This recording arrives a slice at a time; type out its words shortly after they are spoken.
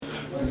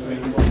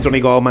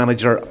Donegal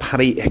manager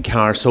Paddy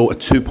Carr, so a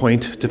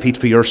 2-point defeat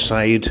for your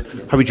side.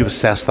 How would you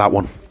assess that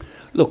one?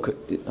 Look,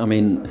 I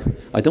mean,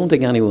 I don't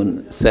think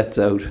anyone sets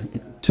out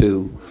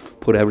to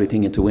put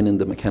everything into winning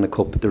the McKenna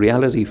Cup. The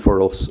reality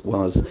for us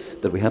was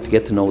that we had to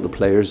get to know the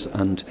players,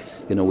 and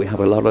we have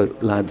a lot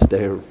of lads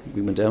there.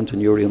 We went down to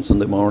Newry on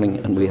Sunday morning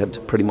and we had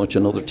pretty much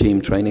another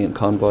team training in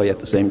Convoy at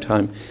the same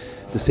time.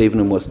 This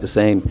evening was the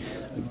same.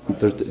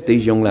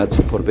 These young lads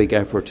have put a big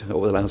effort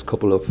over the last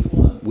couple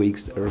of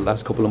weeks or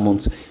last couple of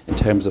months in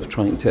terms of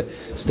trying to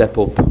step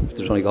up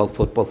the Donegal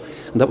football,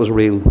 and that was a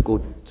real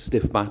good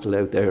stiff battle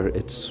out there.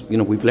 It's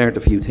we've learned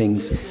a few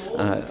things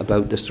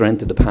about the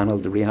strength of the panel.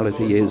 The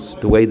reality is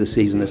the way the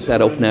season is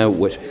set up now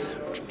with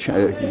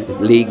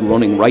league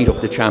running right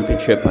up the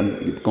championship,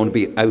 and you're going to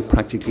be out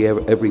practically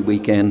every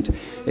weekend.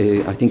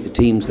 I think the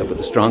teams that with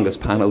the strongest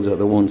panels are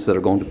the ones that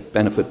are going to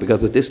benefit,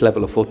 because at this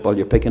level of football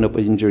you're picking up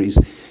injuries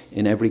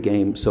in every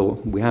game,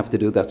 so we have to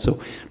do that. So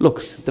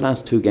look, the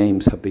last 2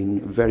 games have been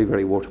very,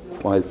 very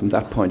worthwhile from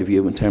that point of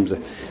view, in terms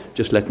of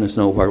just letting us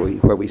know where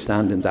we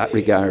stand in that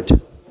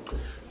regard.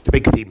 The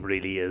big theme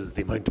really is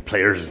the amount of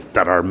players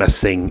that are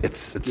missing.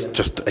 It's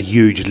just a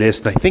huge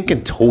list, and I think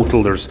in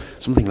total there's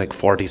something like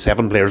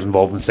 47 players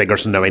involved in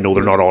Sigerson. Now I know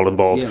they're not all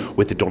involved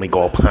with the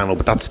Donegal panel,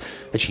 but that's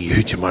a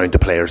huge amount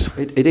of players.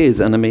 It is,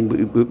 and I mean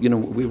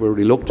we were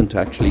reluctant to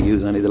actually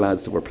use any of the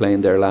lads that were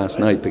playing there last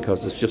night,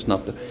 because it's just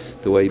not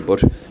the way.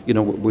 But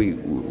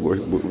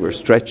we're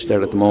stretched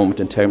there at the moment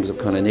in terms of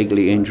kind of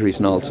niggly injuries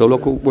and all. So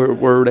look,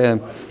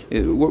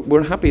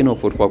 we're happy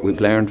enough with what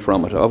we've learned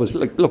from it.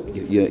 Obviously, look,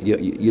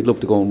 you'd love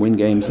to go and win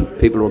games, and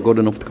people were good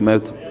enough to come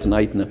out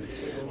tonight in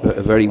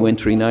a very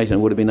wintry night, and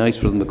it would have been nice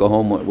for them to go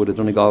home with a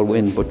Donegal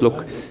win. But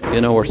look,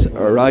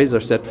 our eyes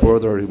are set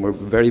further, and we're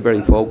very,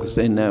 very focused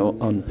in now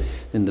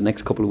in the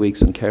next couple of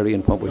weeks on Kerry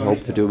and what we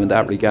hope to do in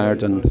that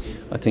regard. And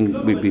I think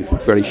we'd be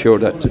very sure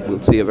that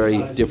we'll see a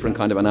very different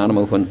kind of an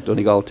animal when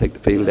Donegal take the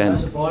field then.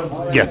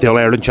 Yeah, the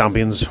All-Ireland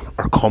champions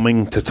are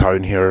coming to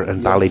town here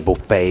in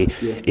Ballybofey.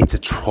 It's a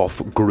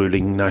tough,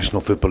 gruelling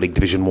National Football League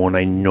Division 1.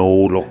 I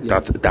know, look,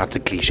 that's a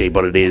cliche,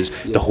 but it is.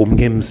 The home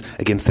games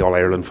against the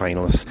All-Ireland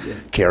finalists,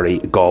 Kerry,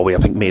 Galway, I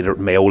think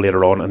Mayo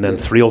later on, and then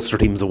 3 Ulster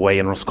teams away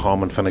in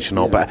Roscommon finishing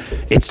up.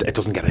 It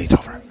doesn't get any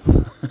tougher.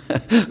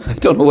 I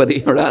don't know whether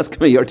you're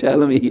asking me or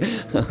telling me.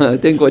 I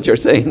think what you're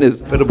saying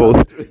is a bit of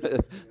both.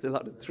 There's a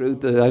lot of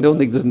truth. I don't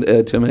think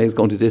Tim Hay is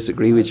going to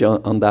disagree with you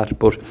on that.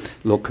 But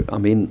look, I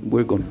mean,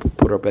 we're going to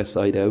put our best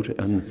side out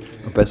and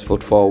our best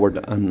foot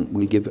forward, and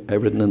we'll give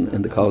everything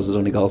in the cause of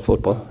Donegal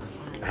football.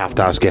 I have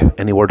to ask you,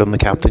 any word on the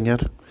captain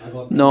yet?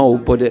 No,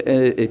 but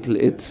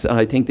it's.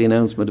 I think the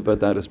announcement about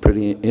that is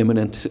pretty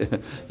imminent.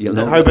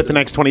 How about the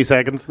next 20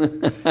 seconds?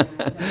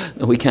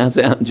 No, we can't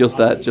say just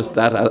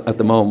that at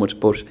the moment,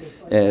 but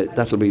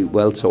that'll be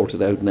well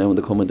sorted out now in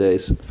the coming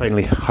days.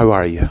 Finally, how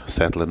are you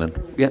settling in?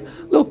 Yeah,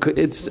 look,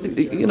 it's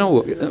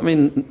I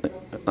mean,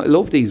 I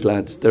love these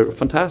lads. They're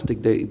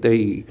fantastic.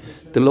 They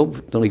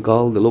love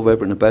Donegal. They love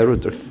everything about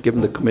it. They're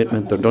given the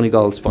commitment. They're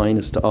Donegal's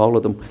finest to all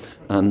of them,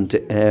 and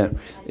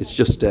it's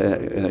just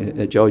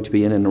a joy to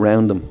be in and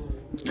around them.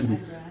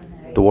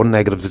 The one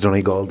negative to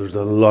Donegal, there's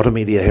a lot of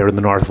media here in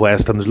the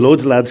northwest, and there's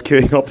loads of lads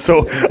queuing up.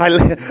 So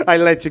I'll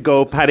let you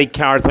go. Paddy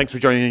Carr, thanks for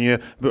joining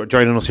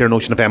us here on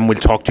Ocean FM. We'll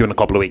talk to you in a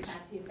couple of weeks.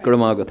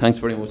 Guramaga, thanks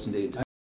very much indeed.